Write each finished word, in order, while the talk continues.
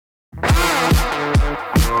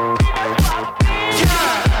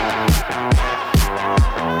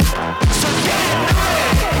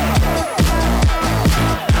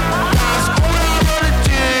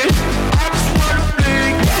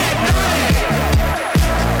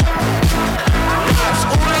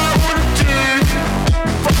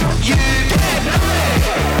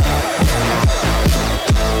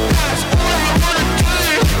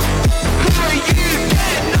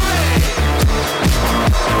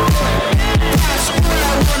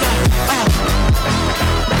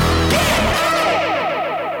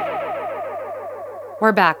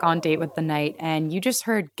We're back on Date with the Night, and you just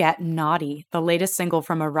heard Get Naughty, the latest single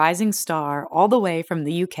from a rising star all the way from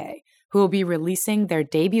the UK, who will be releasing their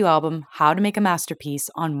debut album, How to Make a Masterpiece,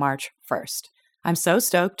 on March 1st. I'm so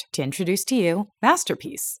stoked to introduce to you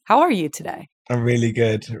Masterpiece. How are you today? I'm really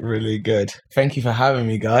good, really good. Thank you for having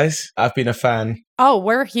me, guys. I've been a fan. Oh,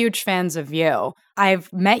 we're huge fans of you.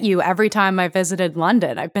 I've met you every time I visited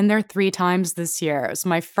London. I've been there 3 times this year. It was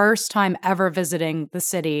my first time ever visiting the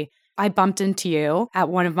city. I bumped into you at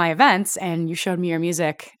one of my events and you showed me your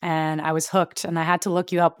music and I was hooked and I had to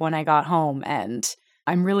look you up when I got home, and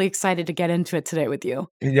I'm really excited to get into it today with you.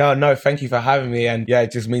 Yeah, no, thank you for having me. And yeah,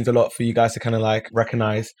 it just means a lot for you guys to kind of like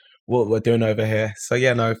recognize what we're doing over here. So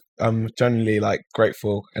yeah, no, I'm genuinely like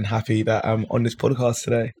grateful and happy that I'm on this podcast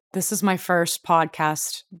today. This is my first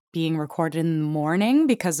podcast being recorded in the morning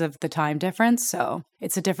because of the time difference, so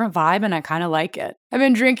it's a different vibe and I kind of like it. I've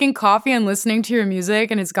been drinking coffee and listening to your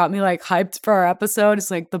music and it's got me like hyped for our episode.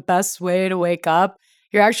 It's like the best way to wake up.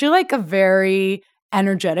 You're actually like a very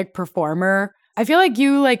energetic performer. I feel like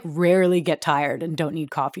you like rarely get tired and don't need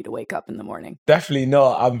coffee to wake up in the morning. Definitely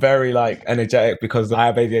not. I'm very like energetic because I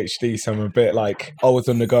have ADHD, so I'm a bit like always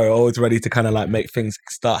on the go, always ready to kind of like make things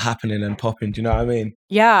start happening and popping. Do you know what I mean?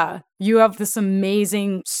 Yeah, you have this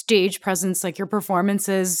amazing stage presence, like your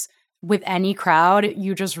performances with any crowd,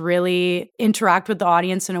 you just really interact with the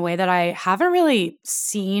audience in a way that I haven't really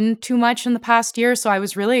seen too much in the past year. So I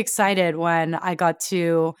was really excited when I got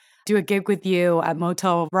to do a gig with you at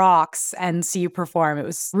Motel Rocks and see you perform. It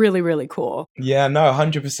was really, really cool. Yeah, no,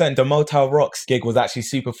 100%. The Motel Rocks gig was actually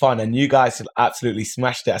super fun and you guys absolutely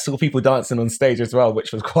smashed it. I saw people dancing on stage as well,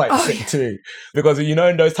 which was quite sick too. Because, you know,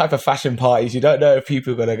 in those type of fashion parties, you don't know if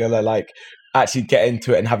people are gonna like actually get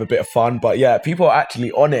into it and have a bit of fun. But yeah, people are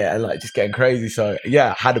actually on it and like just getting crazy. So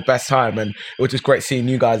yeah, had the best time and it was just great seeing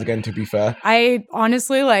you guys again, to be fair. I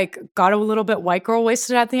honestly like got a little bit white girl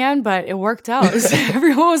wasted at the end, but it worked out.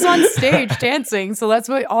 Everyone was on stage dancing. So that's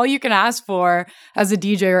what all you can ask for as a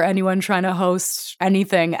DJ or anyone trying to host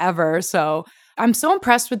anything ever. So I'm so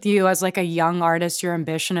impressed with you as like a young artist, your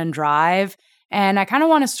ambition and drive. And I kind of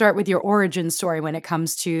want to start with your origin story when it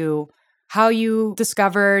comes to how you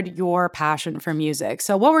discovered your passion for music.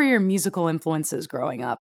 So what were your musical influences growing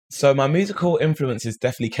up? So my musical influences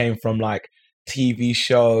definitely came from like TV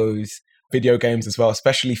shows, video games as well,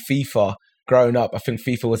 especially FIFA. Growing up, I think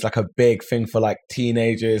FIFA was like a big thing for like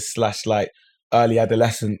teenagers slash like early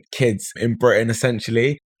adolescent kids in Britain,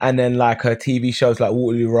 essentially. And then like TV shows like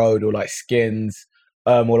Waterloo Road or like Skins,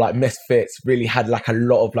 or like Misfits really had like a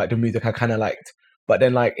lot of like the music I kind of liked. But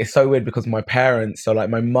then like it's so weird because my parents, so like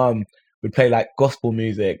my mum would play like gospel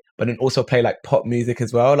music, but then also play like pop music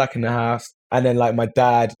as well, like in the house. And then like my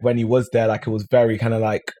dad, when he was there, like it was very kind of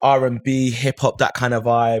like R&B, hip hop, that kind of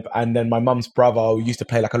vibe. And then my mum's brother used to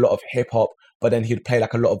play like a lot of hip hop, but then he'd play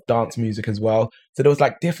like a lot of dance music as well. So there was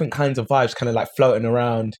like different kinds of vibes kind of like floating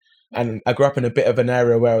around. And I grew up in a bit of an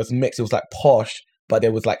area where it was mixed. It was like posh, but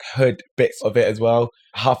there was like hood bits of it as well.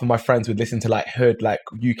 Half of my friends would listen to like hood, like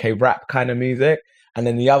UK rap kind of music. And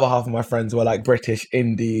then the other half of my friends were like British,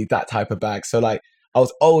 indie, that type of bag. So like I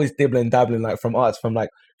was always dibbling, dabbling like from arts, from like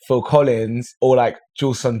Phil Collins or like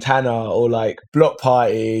Jules Santana or like Block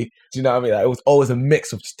Party. Do you know what I mean? Like, it was always a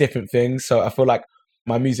mix of different things. So I feel like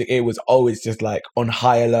my music ear was always just like on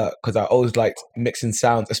high alert because I always liked mixing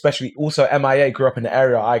sounds, especially also MIA grew up in the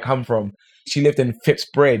area I come from. She lived in Phipps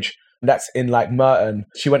Bridge. That's in like Merton.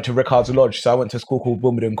 She went to Rickard's Lodge. So I went to a school called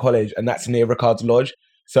Wimbledon College and that's near Rickard's Lodge.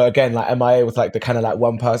 So again, like MIA was like the kind of like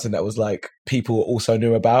one person that was like people also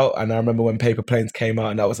knew about. And I remember when Paper Planes came out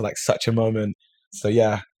and that was like such a moment. So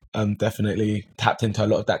yeah, definitely tapped into a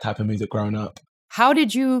lot of that type of music growing up. How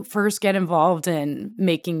did you first get involved in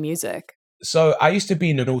making music? So I used to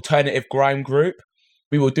be in an alternative grime group.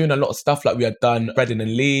 We were doing a lot of stuff like we had done Reading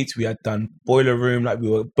and Leeds, we had done Boiler Room, like we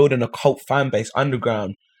were building a cult fan base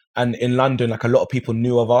underground. And in London, like a lot of people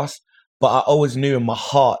knew of us. But I always knew in my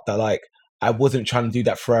heart that like I wasn't trying to do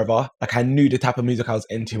that forever. Like I knew the type of music I was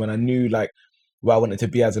into and I knew like where I wanted to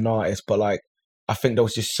be as an artist. But like I think there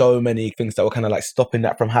was just so many things that were kind of like stopping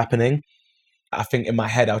that from happening. I think in my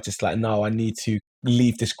head, I was just like, no, I need to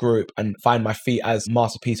leave this group and find my feet as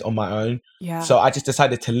Masterpiece on my own. Yeah. So I just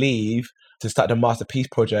decided to leave to start the Masterpiece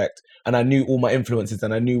project. And I knew all my influences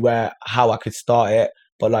and I knew how I could start it.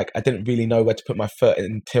 But like, I didn't really know where to put my foot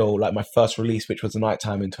until like my first release, which was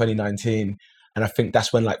Nighttime in 2019. And I think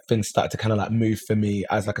that's when like things started to kind of like move for me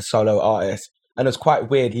as like a solo artist. And it's quite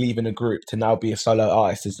weird leaving a group to now be a solo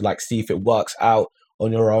artist, is to like see if it works out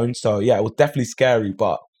on your own. So yeah, it was definitely scary,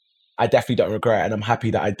 but I definitely don't regret it. And I'm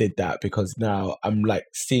happy that I did that because now I'm like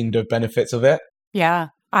seeing the benefits of it. Yeah.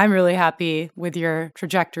 I'm really happy with your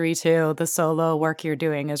trajectory too. The solo work you're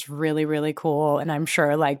doing is really, really cool. And I'm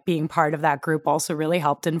sure like being part of that group also really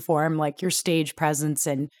helped inform like your stage presence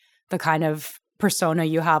and the kind of persona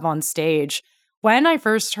you have on stage. When I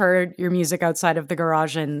first heard your music outside of the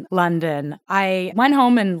garage in London, I went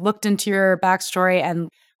home and looked into your backstory and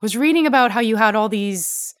was reading about how you had all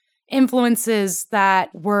these influences that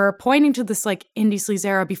were pointing to this like indie sleaze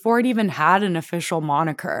era before it even had an official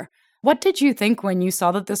moniker. What did you think when you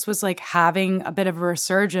saw that this was like having a bit of a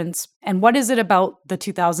resurgence? And what is it about the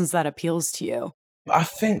 2000s that appeals to you? I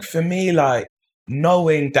think for me, like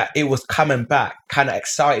knowing that it was coming back kind of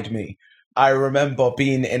excited me. I remember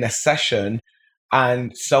being in a session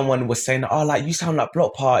and someone was saying, "Oh, like you sound like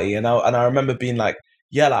Block Party," and I remember being like,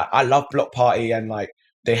 "Yeah, like I love Block Party," and like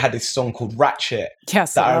they had this song called Ratchet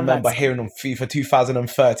Yes, that I I love that remember song. hearing on FIFA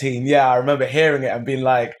 2013. Yeah, I remember hearing it and being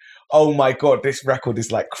like, "Oh my god, this record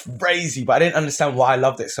is like crazy!" But I didn't understand why I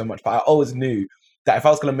loved it so much. But I always knew that if I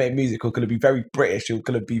was gonna make music, it was gonna be very British. It was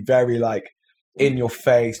gonna be very like in your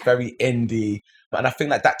face, very indie. And I think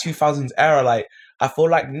like that 2000s era, like I feel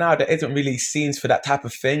like now there isn't really scenes for that type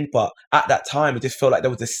of thing, but at that time, it just felt like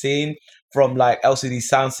there was a scene from like LCD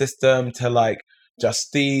Sound System to like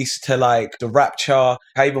Justice to like The Rapture.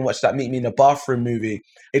 I even watched that Meet Me in the Bathroom movie.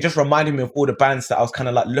 It just reminded me of all the bands that I was kind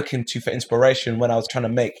of like looking to for inspiration when I was trying to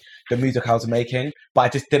make the music I was making, but I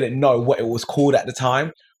just didn't know what it was called at the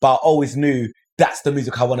time. But I always knew that's the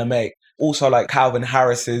music I want to make. Also, like Calvin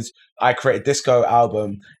Harris's I Created Disco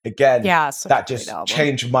album, again, Yeah, such a that great just album.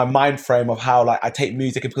 changed my mind frame of how like I take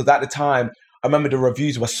music, because at the time I remember the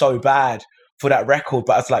reviews were so bad for that record,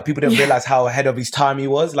 but it's like people didn't Yeah. realize how ahead of his time he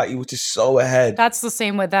was. Like he was just so ahead. That's the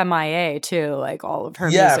same with MIA too. Like all of her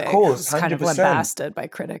Yeah, of music course, was kind of 100%. lambasted by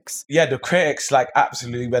critics. Yeah, the critics like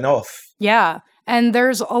absolutely went off. Yeah. And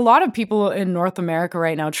there's a lot of people in North America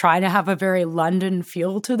right now trying to have a very London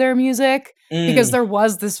feel to their music because Mm, there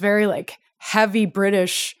was this very like heavy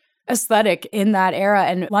British aesthetic in that era.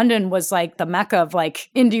 And London was like the mecca of like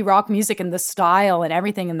indie rock music and the style and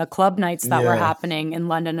everything and the club nights that were yeah. happening in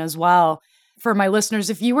London as well. For my listeners,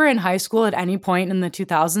 if you were in high school at any point in the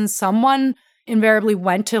 2000s, someone invariably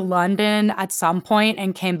went to London at some point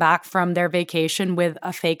and came back from their vacation with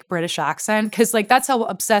a fake British accent. Cause like that's how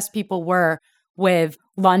obsessed people were with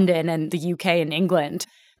London and the UK and England.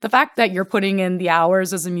 The fact that you're putting in the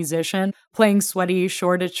hours as a musician, playing sweaty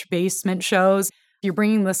Shoreditch basement shows, you're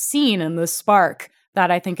bringing the scene and the spark that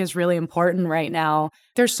I think is really important right now.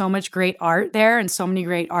 There's so much great art there and so many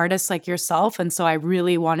great artists like yourself. And so I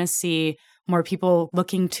really want to see more people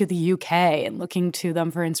looking to the UK and looking to them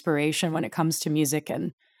for inspiration when it comes to music.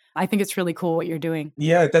 And I think it's really cool what you're doing.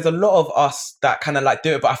 Yeah, there's a lot of us that kind of like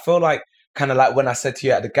do it, but I feel like kind of like when I said to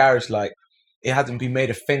you at the garage, like it hasn't been made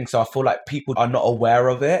a thing. So I feel like people are not aware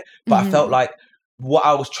of it. But I felt Mhm. like what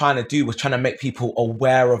I was trying to do was trying to make people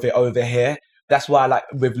aware of it over here. That's why, like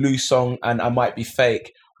with Lou Song and I Might Be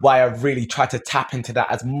Fake, why I really tried to tap into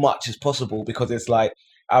that as much as possible, because it's like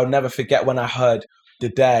I'll never forget when I heard the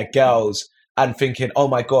Dare Girls and thinking, oh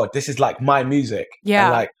my God, this is like my music. And Yeah.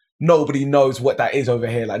 like nobody knows what that is over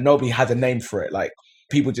here. Like nobody has a name for it. Like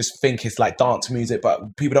people just think it's like dance music, but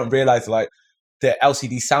people don't realize like the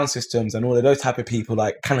LCD sound systems and all of those type of people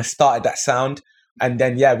like kind of started that sound. And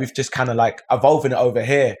then yeah, we've just kind of like evolving it over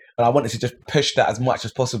here. And I wanted to just push that as much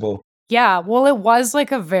as possible. Yeah, well, it was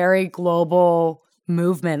like a very global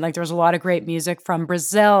movement. Like there was a lot of great music from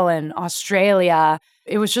Brazil and Australia.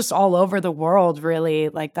 It was just all over the world, really.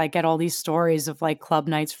 Like I get all these stories of like club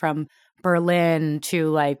nights from Berlin to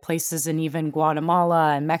like places in even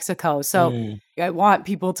Guatemala and Mexico. So Mm, I want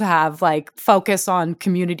people to have like focus on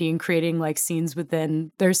community and creating like scenes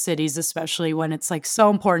within their cities, especially when it's like so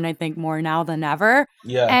important, I think, more now than ever.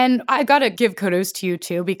 yeah. And I got to give kudos to you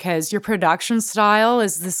too, because your production style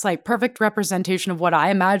is this like perfect representation of what I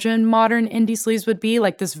imagine modern indie sleaze would be,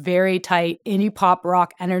 like this very tight indie pop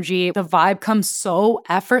rock energy. The vibe comes so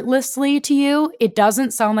effortlessly to you. It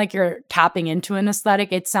doesn't sound like you're tapping into an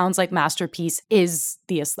aesthetic. It sounds like Masterpiece is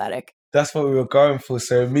the aesthetic. That's what we were going for.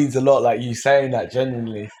 So it means a lot, like you saying that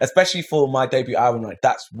genuinely, especially for my debut album. Like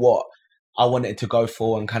that's what I wanted to go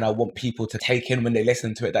for, and kind of want people to take in when they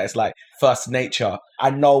listen to it. That it's like first nature. I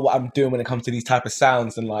know what I'm doing when it comes to these type of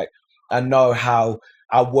sounds, and like I know how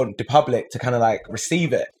I want the public to kind of like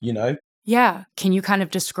receive it. You know. Yeah. Can you kind of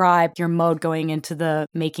describe your mode going into the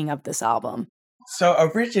making of this album? So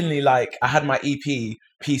originally, like I had my EP,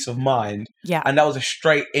 Peace of Mind, Yeah. and that was a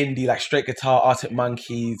straight indie, like straight guitar, Arctic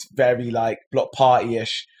Monkeys, very like Block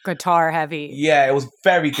Party-ish. Guitar heavy. Yeah, it was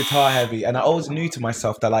very guitar heavy, and I always knew to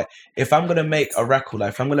myself that like if I'm gonna make a record, like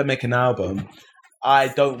if I'm gonna make an album, I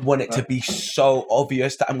don't want it to be so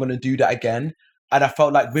obvious that I'm gonna do that again. And I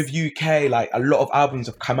felt like with UK, like a lot of albums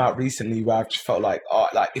have come out recently where I've just felt like, oh,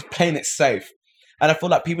 like it's playing it safe. And I feel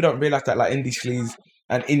like people don't realize that like indie sleaze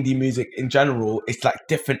and indie music in general, it's like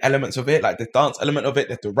different elements of it. Like the dance element of it,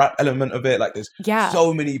 there's the rap element of it. Like there's Yeah.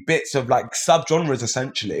 so many bits of like subgenres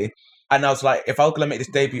essentially. And I was like, if I was gonna make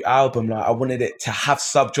this debut album, like I wanted it to have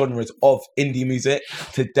subgenres of indie music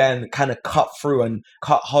to then kind of cut through and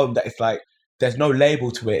cut home that it's like there's no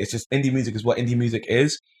label to it. It's just indie music is what indie music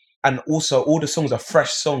is. And also all the songs are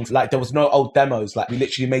fresh songs. Like there was no old demos. Like we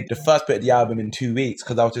literally made the first bit of the album in 2 weeks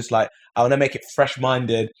because I was just like, I want to make it fresh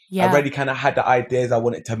minded. I already kind of had the ideas I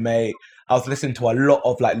wanted to make. I was listening to a lot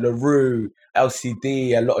of like LaRue,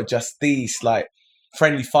 LCD, a lot of Justice, like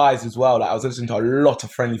Friendly Fires as well. Like I was listening to a lot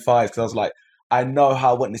of Friendly Fires because I was like, I know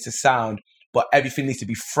how I want this to sound, but everything needs to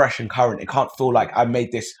be fresh and current. It can't feel like I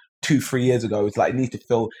made this 2-3 years ago. It's like it needs to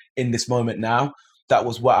feel in this moment now. That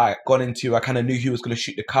was what I got into. I kind of knew he was going to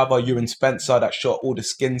shoot the cover. Ewan Spencer that shot all the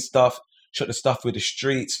Skin stuff, shot the stuff with the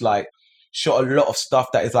Streets, like shot a lot of stuff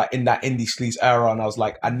that is like in that indie sleaze era. And I was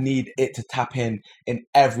like, I need it to tap in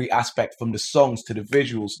every aspect from the songs to the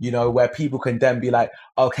visuals, you know, where people can then be like,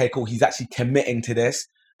 okay, cool. He's actually committing to this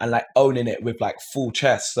and like owning it with like full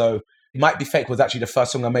chest. So Might Be Fake was actually the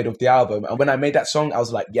first song I made of the album. And when I made that song, I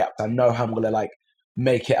was like, yeah, I know how I'm going to like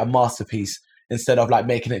make it a masterpiece. Instead of like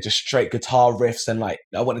making it just straight guitar riffs and like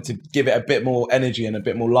I wanted to give it a bit more energy and a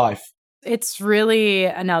bit more life. It's really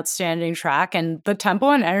an outstanding track, and the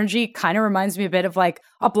tempo and energy kind of reminds me a bit of like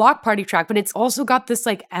a Block Party track, but it's also got this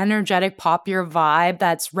like energetic popular vibe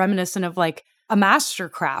that's reminiscent of like a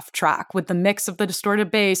Mastercraft track with the mix of the distorted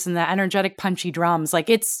bass and the energetic punchy drums. Like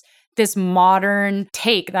it's this modern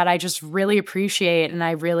take that I just really appreciate, and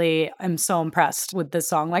I really am so impressed with this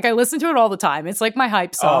song. Like I listen to it all the time. It's like my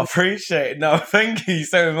hype Oh, song. appreciate it. No, thank you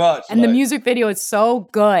so much. And the music video is so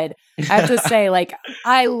good. I have to say, like,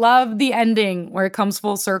 I love the ending where it comes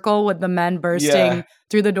full circle with the men bursting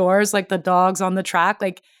through the doors, like the dogs on the track.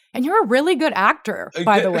 Like, and you're a really good actor,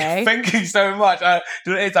 by the way. Thank you so much. You know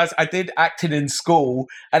what it is, I did acting in school,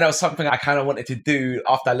 and that was something I kind of wanted to do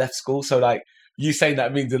after I left school. So, like, you saying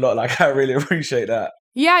that means a lot. Like, I really appreciate that.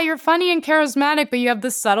 Yeah, you're funny and charismatic, but you have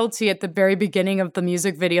this subtlety at the very beginning of the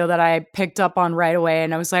music video that I picked up on right away.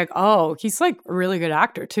 And I was like, oh, he's like a really good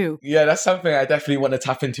actor too. Yeah, that's something I definitely want to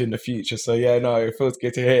tap into in the future. So yeah, no, it feels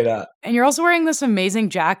good to hear that. And you're also wearing this amazing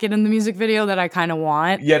jacket in the music video that I kind of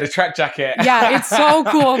want. Yeah, the track jacket. Yeah, it's so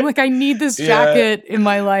cool. I'm like, I need this jacket in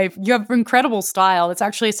my life. You have incredible style. It's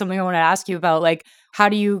actually something I want to ask you about. Like, how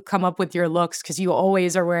do you come up with your looks? Because you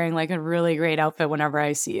always are wearing like a really great outfit whenever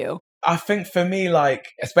I see you. I think for me, like,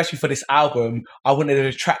 especially for this album, I wanted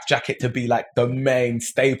a track jacket to be like the main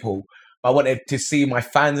staple. I wanted to see my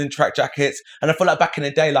fans in track jackets. And I feel like back in the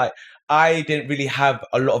day, like, I didn't really have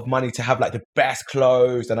a lot of money to have like the best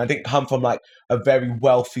clothes. And I didn't come from like a very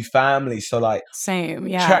wealthy family. So like, same,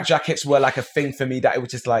 yeah. Track jackets were like a thing for me that it was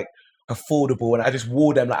just like affordable. And I just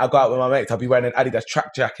wore them. Like, I'll go out with my mates, I'll be wearing an Adidas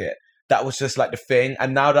track jacket. That was just like the thing.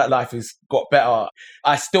 And now that life has got better,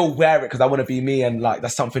 I still wear it because I want to be me. And like,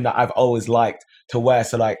 that's something that I've always liked to wear.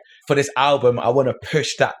 So like for this album, I want to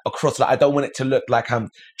push that across. Like, I don't want it to look like I'm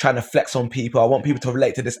trying to flex on people. I want people to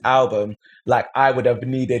relate to this album like I would have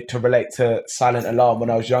needed to relate to Silent Alarm when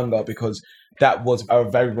I was younger, because that was a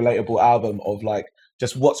very relatable album of like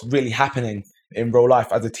just what's really happening in real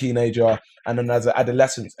life as a teenager and then as an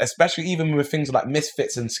adolescent, especially even with things like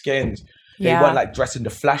Misfits and Skins. They weren't like dressing the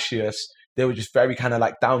flashiest. They were just very kind of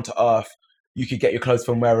like down to earth. You could get your clothes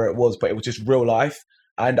from wherever it was, but it was just real life.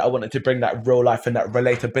 And I wanted to bring that real life and that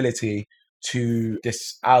relatability to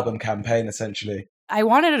this album campaign, essentially. I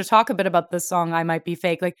wanted to talk a bit about this song, I Might Be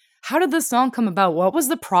Fake. Like, how did this song come about? What was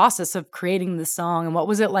the process of creating the song? And what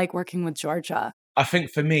was it like working with Georgia? I think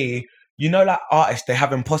for me, you know, like artists, they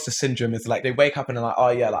have imposter syndrome. It's like they wake up and they're like, oh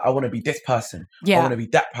yeah, like I want to be this person. I want to be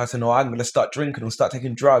that person, or I'm going to start drinking or start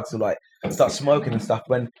taking drugs or like start smoking and stuff,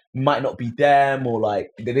 when it might not be them, or like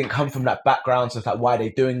they didn't come from that background. So it's like, why are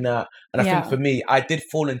they doing that? And I think for me, I did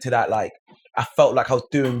fall into that. Like, I felt like I was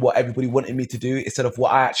doing what everybody wanted me to do instead of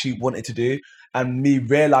what I actually wanted to do. And me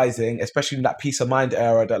realizing, especially in that peace of mind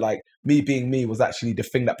era, that like me being me was actually the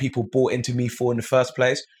thing that people bought into me for in the first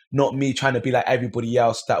place. Not me trying to be like everybody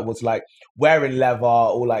else that was like wearing leather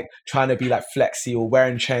or like trying to be like flexy or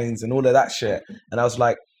wearing chains and all of that shit. And I was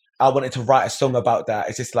like, I wanted to write a song about that.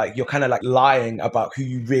 It's just like, you're kind of like lying about who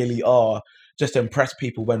you really are just to impress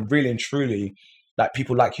people, when really and truly, like,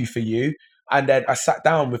 people like you for you. And then I sat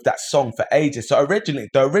down with that song for ages. So originally,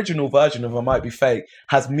 the original version of I Might Be Fake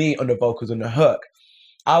has me on the vocals on the hook.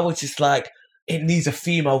 I was just like, it needs a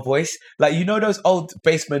female voice. Like, you know those old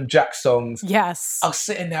Basement Jaxx songs? Yes. I was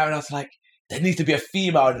sitting there and I was like, there needs to be a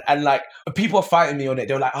female. And like, people are fighting me on it.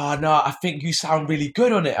 They were like, oh no, I think you sound really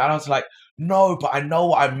good on it. And I was like, no, but I know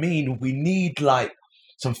what I mean. We need like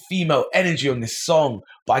some female energy on this song,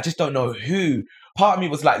 but I just don't know who. Part of me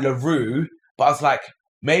was like LaRue, but I was like,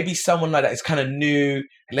 maybe someone like that is kind of new.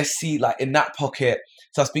 Let's see, like in that pocket.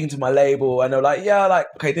 So I was speaking to my label and they're like, yeah, like,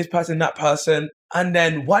 okay, this person, that person. And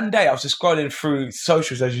then one day I was just scrolling through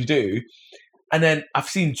socials as you do. And then I've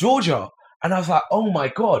seen Georgia and I was like, oh my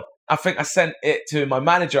God. I think I sent it to my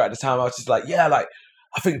manager at the time. I was just like, yeah, like,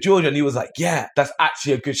 I think Georgia. And he was like, yeah, that's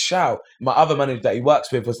actually a good shout. My other manager that he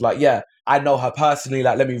works with was like, yeah, I know her personally.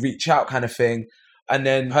 Like, let me reach out kind of thing. And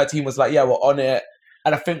then her team was like, yeah, we're on it.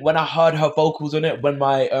 And I think when I heard her vocals on it, when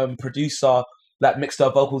my producer like mixed her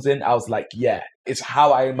vocals in, I was like, yeah, it's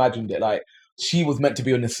how I imagined it. Like, she was meant to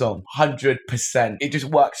be on this song, 100%. It just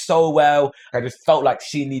worked so well. I just felt like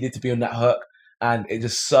she needed to be on that hook. And it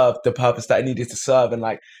just served the purpose that it needed to serve. And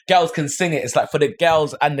like, girls can sing it. It's like for the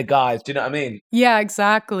girls and the guys. Do you know what I mean? Yeah,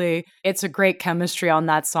 exactly. It's a great chemistry on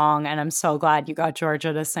that song. And I'm so glad you got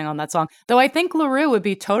Georgia to sing on that song. Though I think LaRue would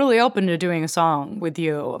be totally open to doing a song with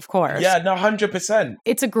you, of course. Yeah, no, 100%.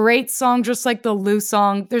 It's a great song, just like the Lou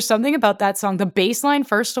song. There's something about that song. The bass line,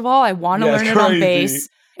 first of all, I want to learn it on bass.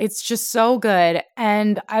 It's just so good.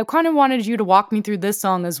 And I kind of wanted you to walk me through this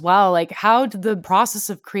song as well. Like, how did the process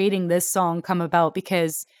of creating this song come about?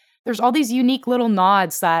 Because there's all these unique little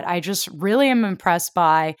nods that I just really am impressed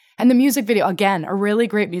by. And the music video, again, a really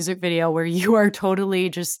great music video where you are totally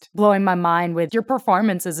just blowing my mind with your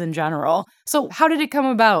performances in general. So how did it come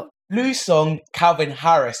about? Lou's song, Calvin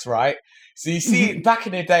Harris, right? So you see, back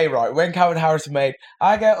in the day, right, when Calvin Harris made,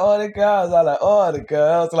 I get all the girls, I like all the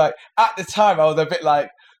girls. Like, at the time, I was a bit like,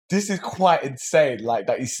 this is quite insane, like,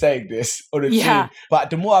 that he's saying this on a tune. But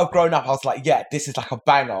the more I've grown up, I was like, yeah, this is like a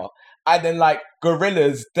banger. And then, like,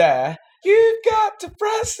 Gorillaz there, you've got to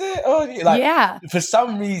press it on you. Like, for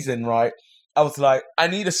some reason, right, I was like, I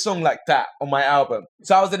need a song like that on my album.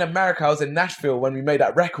 So I was in America, I was in Nashville when we made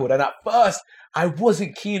that record. And at first, I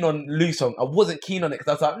wasn't keen on Lou's song. I wasn't keen on it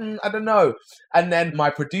because I was like, I don't know. And then my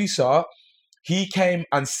producer, he came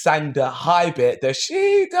and sang the high bit, the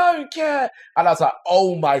she don't care. And I was like,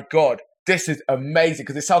 oh my God, this is amazing.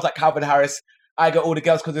 Because it sounds like Calvin Harris, I Get All the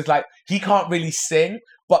Girls, because it's like, he can't really sing.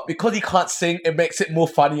 But because he can't sing, it makes it more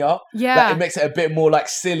funnier. Yeah. Like, it makes it a bit more like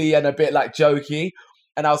silly and a bit like jokey.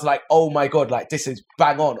 And I was like, oh my God, like this is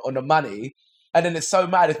bang on the money. And then it's so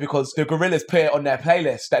mad is because the Gorillaz put it on their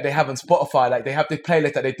playlist that they have on Spotify. Like they have this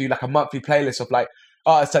playlist that they do like a monthly playlist of like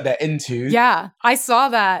artists that they're into. Yeah, I saw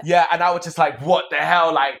that. Yeah, and I was just like, what the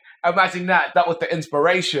hell? Like, imagine that. That was the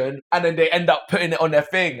inspiration. And then they end up putting it on their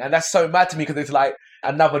thing. And that's so mad to me because it's like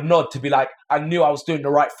another nod to be like, I knew I was doing the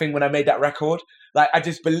right thing when I made that record. Like, I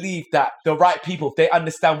just believe that the right people, if they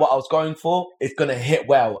understand what I was going for, it's going to hit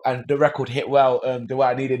well. And the record hit well the way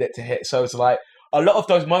I needed it to hit. So it's like, a lot of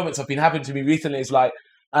those moments have been happening to me recently. It's like,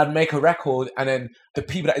 I'd make a record and then the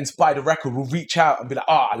people that inspired the record will reach out and be like,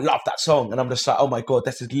 oh, I love that song. And I'm just like, oh my God,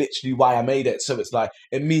 this is literally why I made it. So it's like,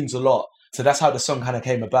 it means a lot. So that's how the song kind of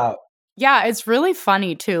came about. Yeah, it's really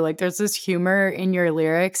funny too. Like there's this humor in your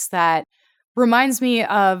lyrics that reminds me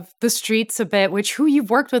of The Streets a bit, who you've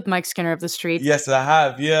worked with Mike Skinner of The Streets. Yes, I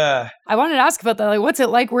have. Yeah. I wanted to ask about that. Like, what's it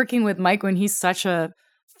like working with Mike when he's such a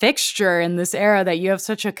fixture in this era that you have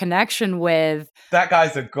such a connection with? That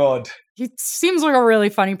guy's a god. He seems like a really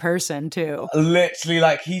funny person too. Literally,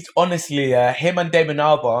 like he's honestly, him and Damon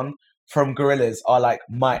Albarn from Gorillaz are like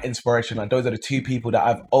my inspiration. Like those are the two people that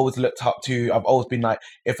I've always looked up to. I've always been like,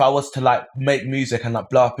 if I was to like make music and like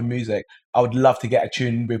blow up in music, I would love to get a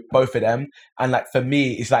tune with both of them. And like for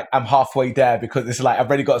me, it's like I'm halfway there because it's like I've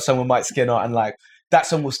already got a song with Mike Skinner and like that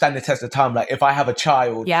song will stand the test of time. Like if I have a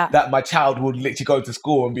child, that my child will literally go to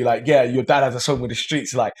school and be like, yeah, your dad has a song with The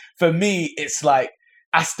Streets. Like for me, it's like,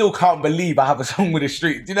 I still can't believe I have a song with The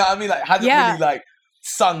Streets. Do you know what I mean? Like hasn't really like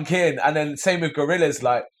sunk in. And then same with Gorillaz,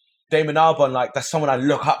 like Damon Albarn, like that's someone I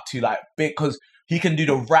look up to, like because he can do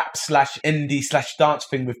the rap / indie / dance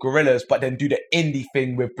thing with Gorillaz, but then do the indie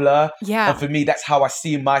thing with Blur. Yeah. And for me, that's how I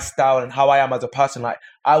see my style and how I am as a person. Like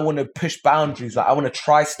I want to push boundaries. Like I want to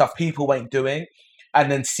try stuff people ain't doing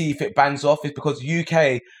and then see if it bangs off. It's because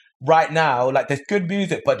UK right now, like there's good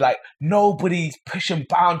music, but like nobody's pushing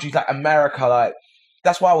boundaries like America. Like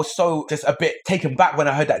that's why I was so just a bit taken back when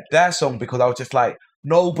I heard that their song, because I was just like,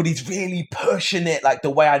 nobody's really pushing it like the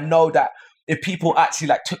way I know that if people actually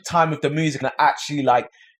like took time with the music and actually like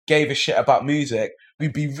gave a shit about music,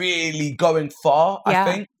 we'd be really going far, I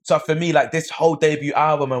think. So for me, like this whole debut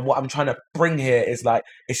album and what I'm trying to bring here is like,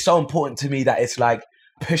 it's so important to me that it's like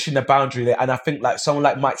pushing the boundary there. And I think like someone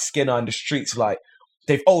like Mike Skinner and The Streets, like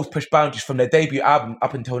they've always pushed boundaries from their debut album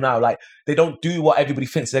up until now. Like, they don't do what everybody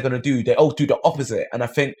thinks they're going to do. They always do the opposite. And I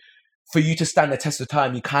think for you to stand the test of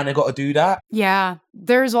time, you kind of got to do that. Yeah.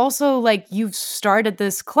 There's also like you've started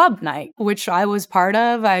this club night, which I was part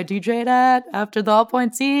of. I DJ'd at after the All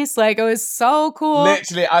Points East. Like, it was so cool.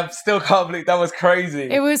 Literally, I still can't believe that was crazy.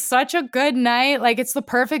 It was such a good night. Like, it's the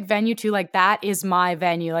perfect venue to, like, that is my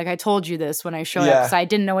venue. Like, I told you this when I showed up because I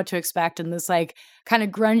didn't know what to expect. And this, like, kind of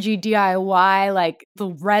grungy DIY, like the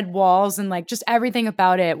red walls and like just everything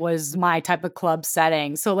about it was my type of club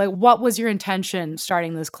setting. So, like, what was your intention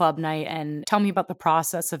starting this club night? And tell me about the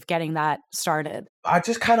process of getting that started. I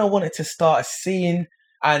just kind of wanted to start a scene.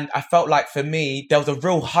 And I felt like for me, there was a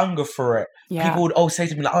real hunger for it. Yeah. People would always say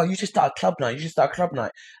to me, like, oh, you should start a club night. You should start a club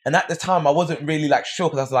night. And at the time, I wasn't really like sure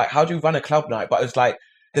because I was like, how do you run a club night? But it was like,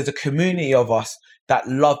 there's a community of us that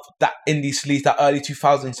love that indie sleaze, that early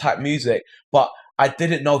 2000s type music. But I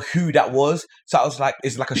didn't know who that was. So I was like,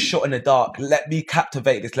 it's like a shot in the dark. Let me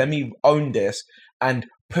captivate this. Let me own this and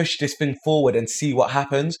push this thing forward and see what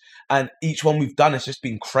happens. And each one we've done has just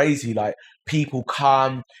been crazy. Like, people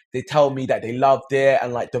come, they tell me that they loved it,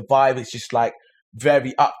 and like the vibe is just like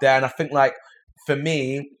very up there. And I think like for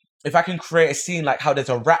me, if I can create a scene like how there's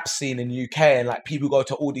a rap scene in the UK and like people go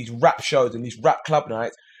to all these rap shows and these rap club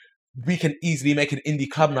nights, we can easily make an indie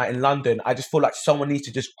club night in London. I just feel like someone needs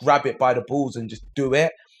to just grab it by the balls and just do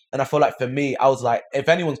it. And I feel like for me, I was like, if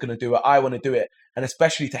anyone's going to do it, I want to do it. And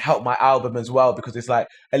especially to help my album as well, because it's like,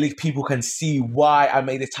 at least people can see why I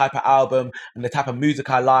made this type of album and the type of music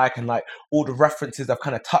I like, and like all the references I've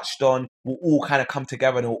kind of touched on will all kind of come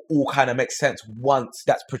together and it will all kind of make sense once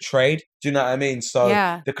that's portrayed. Do you know what I mean? So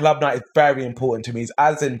the club night is very important to me. It's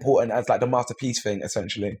as important as like the masterpiece thing,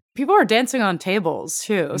 essentially. People are dancing on tables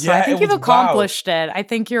too. So I think you've accomplished it. I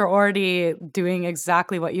think you're already doing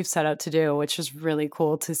exactly what you've set out to do, which is really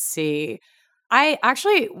cool to see. I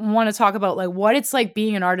actually want to talk about like what it's like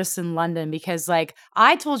being an artist in London, because like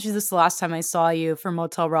I told you this the last time I saw you for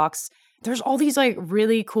Motel Rocks. There's all these like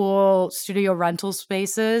really cool studio rental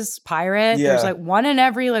spaces, Pirate. There's like one in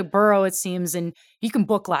every like borough, it seems, and you can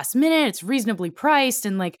book last minute. It's reasonably priced.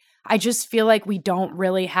 And like, I just feel like we don't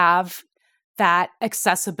really have that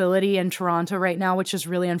accessibility in Toronto right now, which is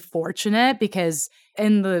really unfortunate, because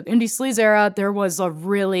in the indie sleaze era, there was a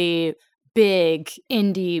really big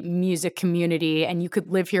indie music community and you could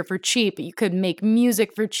live here for cheap. You could make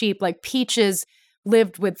music for cheap. Like Peaches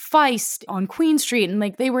lived with Feist on Queen Street, and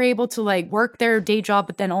like they were able to like work their day job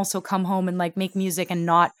but then also come home and like make music and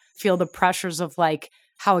not feel the pressures of like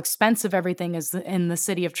how expensive everything is in the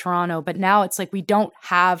city of Toronto. But now it's like we don't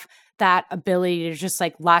have that ability to just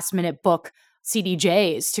like last minute book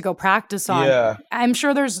CDJs to go practice on. I'm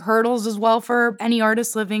sure there's hurdles as well for any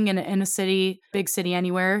artist living in a city, big city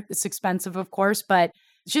anywhere. It's expensive, of course, but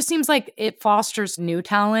it just seems like it fosters new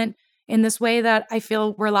talent in this way that I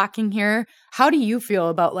feel we're lacking here. How do you feel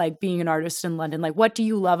about like being an artist in London? Like, what do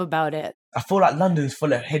you love about it? I feel like London's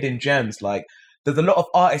full of hidden gems. Like, there's a lot of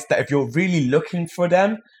artists that if you're really looking for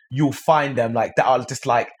them, you'll find them like that are just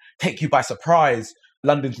like take you by surprise.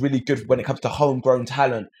 London's really good when it comes to homegrown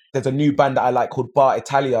talent. There's a new band that I like called Bar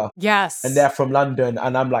Italia. Yes. And they're from London,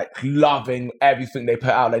 and I'm like loving everything they put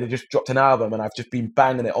out. Like, they just dropped an album and I've just been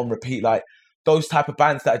banging it on repeat. Like, those type of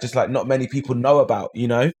bands that are just like not many people know about, you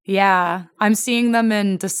know? Yeah. I'm seeing them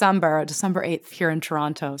in December 8th here in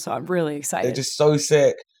Toronto. So I'm really excited. They're just so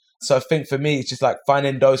sick. So I think for me, it's just like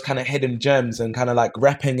finding those kind of hidden gems and kind of like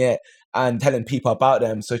repping it and telling people about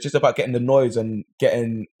them. So it's just about getting the noise and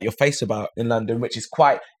getting your face about in London, which is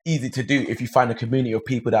quite easy to do if you find a community of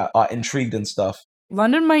people that are intrigued and stuff.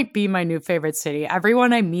 London might be my new favorite city.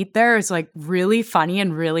 Everyone I meet there is like really funny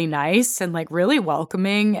and really nice and like really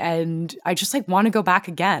welcoming. And I just like want to go back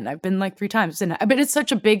again. I've been like 3 times. But it's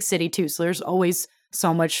such a big city too. So there's always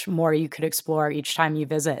so much more you could explore each time you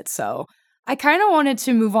visit. So I kind of wanted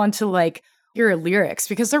to move on to like your lyrics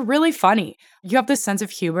because they're really funny. You have this sense of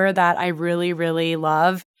humor that I really, really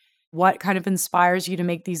love. What kind of inspires you to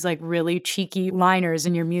make these like really cheeky liners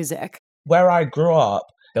in your music? Where I grew up,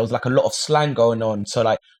 there was like a lot of slang going on. So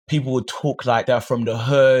like people would talk like they're from the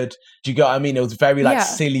hood. Do you get what I mean? It was very like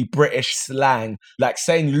silly British slang. Like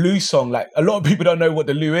saying loo song, like a lot of people don't know what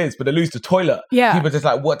the loo is, but the loo's the toilet. Yeah. People are just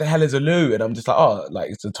like, what the hell is a loo? And I'm just like, oh, like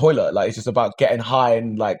it's a toilet. Like it's just about getting high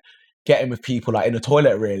and like getting with people like in the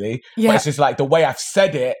toilet really. But it's just like the way I've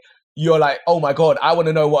said it, you're like, oh my God, I want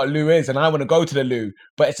to know what a loo is and I want to go to the loo.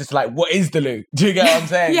 But it's just like, what is the loo? Do you get what I'm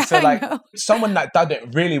saying? So like someone that did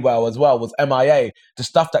it really well as well was MIA. The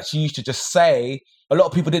stuff that she used to just say, a lot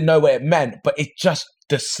of people didn't know what it meant, but it just,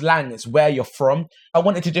 the slang, it's where you're from. I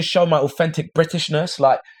wanted to just show my authentic Britishness.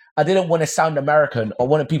 Like I didn't want to sound American. I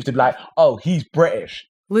wanted people to be like, oh, he's British.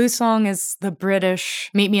 Lou Song is the British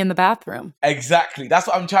Meet Me in the Bathroom. Exactly. That's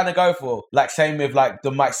what I'm trying to go for. Like, same with like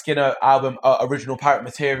the Mike Skinner album, Original Pirate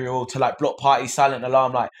Material, to like Block Party, Silent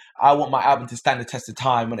Alarm. Like, I want my album to stand the test of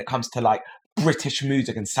time when it comes to like British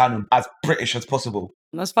music and sounding as British as possible.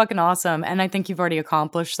 That's fucking awesome. And I think you've already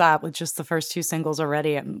accomplished that with just the first 2 singles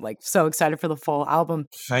already. I'm like so excited for the full album.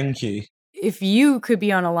 Thank you. If you could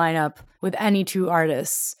be on a lineup with any 2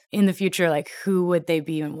 artists in the future, like who would they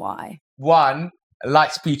be and why? One,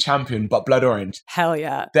 Lightspeed Champion, but Blood Orange. Hell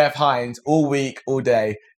yeah. Dev Hynes, all week, all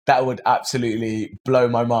day. That would absolutely blow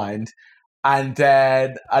my mind. And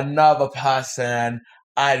then another person,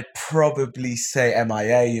 I'd probably say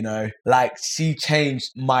MIA, you know. Like, she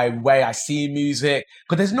changed my way I see music.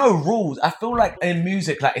 Because there's no rules. I feel like in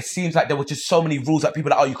music, like, it seems like there were just so many rules. Like,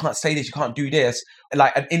 people are like, oh, you can't say this, you can't do this. And,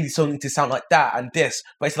 like, an indie song needs to sound like that and this.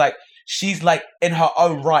 But it's like, she's like in her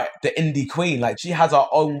own right, the indie queen. Like, she has her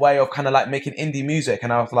own way of kind of like making indie music.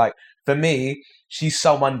 And I was like, for me, she's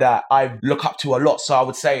someone that I look up to a lot. So I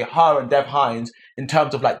would say her and Dev Hynes, in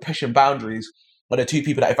terms of like pushing boundaries, are the 2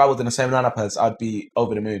 people that if I was in the same lineup as, I'd be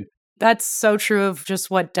over the moon. That's so true of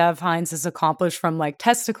just what Dev Hynes has accomplished, from like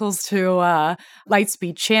Testicles to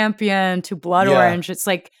Lightspeed Champion to Blood Orange. It's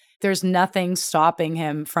like there's nothing stopping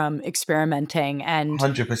him from experimenting. And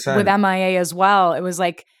 100%. with MIA as well, it was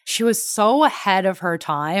like she was so ahead of her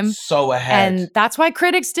time. So ahead. And that's why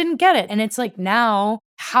critics didn't get it. And it's like now,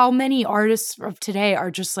 how many artists of today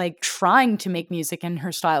are just like trying to make music in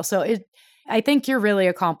her style? So I think you're really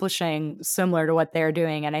accomplishing similar to what they're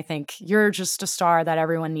doing. And I think you're just a star that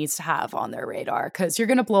everyone needs to have on their radar, because you're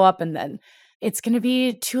going to blow up and then it's going to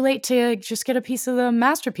be too late to just get a piece of the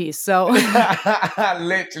masterpiece. So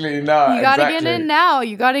literally, no. You got to get in now.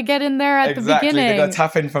 You got to get in there at the beginning. They got to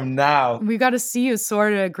tap in from now. We got to see you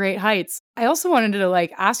soar to great heights. I also wanted to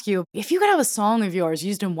like ask you, if you could have a song of yours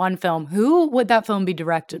used in one film, who would that film be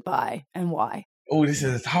directed by and why? Oh, this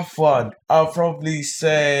is a tough one. I'll probably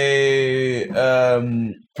say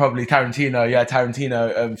probably Tarantino. Yeah,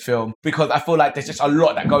 Tarantino film. Because I feel like there's just a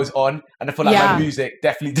lot that goes on. And I feel like my music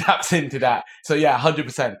definitely taps into that. So yeah,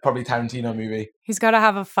 100% probably Tarantino movie. He's got to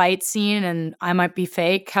have a fight scene, and I Might Be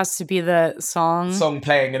Fake has to be the song. Song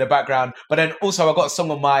playing in the background. But then also I got a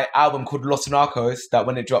song on my album called Los Narcos that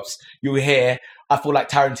when it drops, you'll hear. I feel like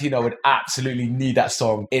Tarantino would absolutely need that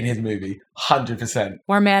song in his movie. 100%.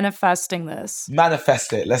 We're manifesting this.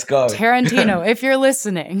 Manifest it. Let's go. Tarantino, if you're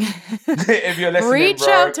listening. If you're listening, reach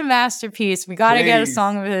out to Masterpiece. We got to get a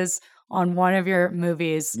song of his on one of your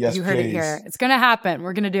movies. Yes, you heard it here. It's going to happen.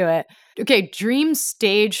 We're going to do it. Okay, dream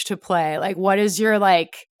stage to play. Like, what is your,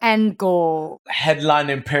 like, end goal?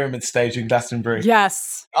 Headlining Pyramid Stage in Glastonbury.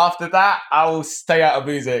 Yes. After that, I will stay out of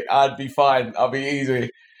music. I'd be fine. I'll be easy.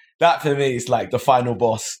 That for me is like the final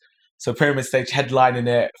boss. So Pyramid Stage headlining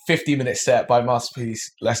it, 50-minute set by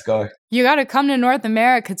Masterpiece. Let's go. You got to come to North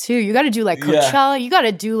America too. You got to do like Coachella. You got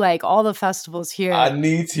to do like all the festivals here. I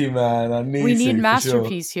need to, man. We need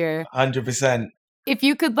Masterpiece here. 100%. If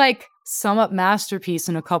you could like sum up Masterpiece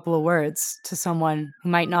in a couple of words to someone who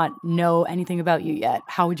might not know anything about you yet,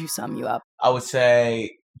 how would you sum you up? I would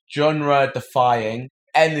say genre defying,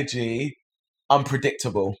 energy,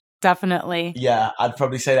 unpredictable. Definitely. Yeah, I'd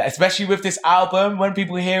probably say that. Especially with this album, when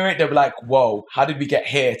people hear it, they'll be like, whoa, how did we get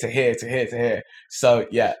here to here to here to here? So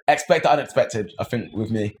yeah, expect the unexpected, I think,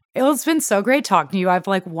 with me. It's been so great talking to you. I have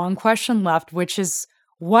like one question left, which is,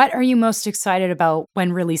 what are you most excited about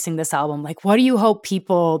when releasing this album? Like, what do you hope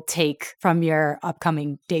people take from your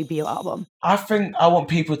upcoming debut album? I think I want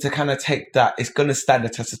people to kind of take that. It's going to stand the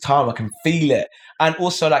test of time. I can feel it. And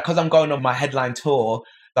also, like, because I'm going on my headline tour,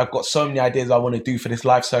 I've got so many ideas I want to do for this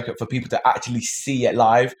live circuit for people to actually see it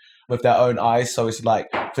live with their own eyes. So it's like,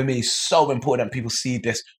 for me, it's so important that people see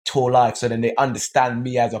this tour live so then they understand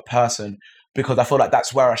me as a person, because I feel like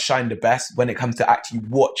that's where I shine the best when it comes to actually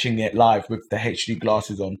watching it live with the HD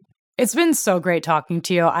glasses on. It's been so great talking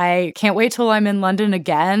to you. I can't wait till I'm in London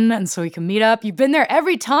again and so we can meet up. You've been there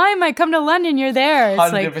every time I come to London, you're there. It's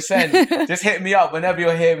 100%. Like... Just hit me up. Whenever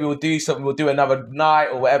you're here, we'll do something. We'll do another night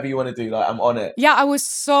or whatever you want to do. Like, I'm on it. Yeah, I was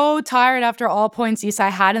so tired after All Points East. I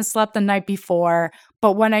hadn't slept the night before.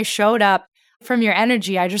 But when I showed up, from your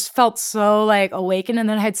energy, I just felt so like awakened. And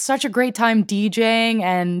then I had such a great time DJing,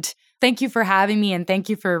 and thank you for having me and thank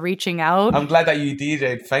you for reaching out. I'm glad that you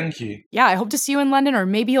DJ'd. Thank you. Yeah, I hope to see you in London, or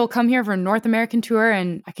maybe you'll come here for a North American tour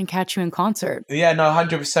and I can catch you in concert. Yeah, no,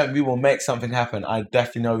 100%. We will make something happen. I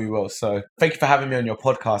definitely know we will. So thank you for having me on your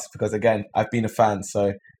podcast, because again, I've been a fan.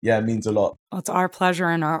 So yeah, it means a lot. Well, it's our pleasure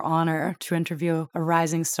and our honor to interview a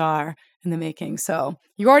rising star. in the making. So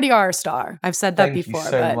you already are a star. I've said that before.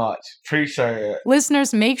 Thank you so much. Appreciate it.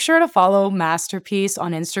 Listeners, make sure to follow Masterpiece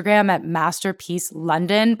on Instagram at Masterpiece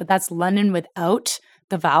London, but that's London without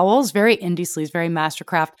the vowels. Very indie sleaze, very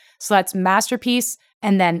Mastercraft. So that's Masterpiece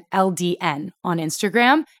and then LDN on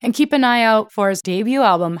Instagram. And keep an eye out for his debut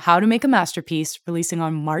album, How to Make a Masterpiece, releasing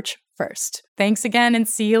on March 1st. Thanks again and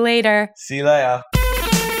see you later. See you later.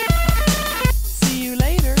 See you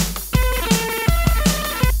later.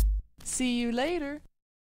 See you later.